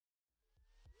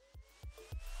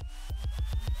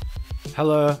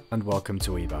Hello and welcome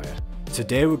to Ebuyer.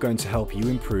 Today we're going to help you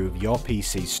improve your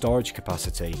PC's storage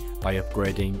capacity by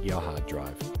upgrading your hard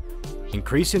drive.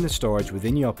 Increasing the storage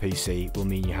within your PC will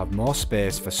mean you have more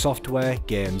space for software,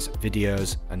 games,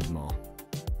 videos and more.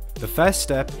 The first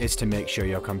step is to make sure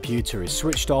your computer is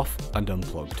switched off and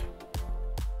unplugged.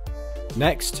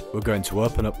 Next, we're going to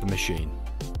open up the machine.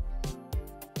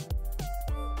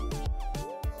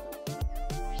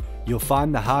 You'll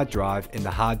find the hard drive in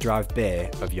the hard drive bay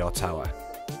of your tower.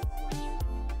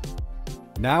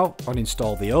 Now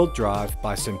uninstall the old drive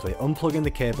by simply unplugging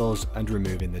the cables and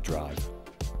removing the drive.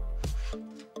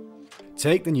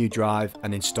 Take the new drive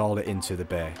and install it into the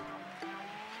bay.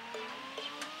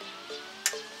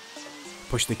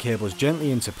 Push the cables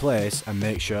gently into place and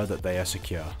make sure that they are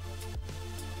secure.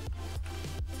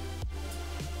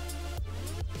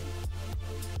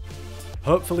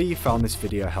 Hopefully you found this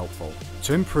video helpful.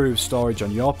 To improve storage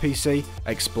on your PC,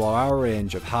 explore our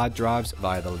range of hard drives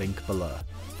via the link below.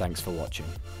 Thanks for watching.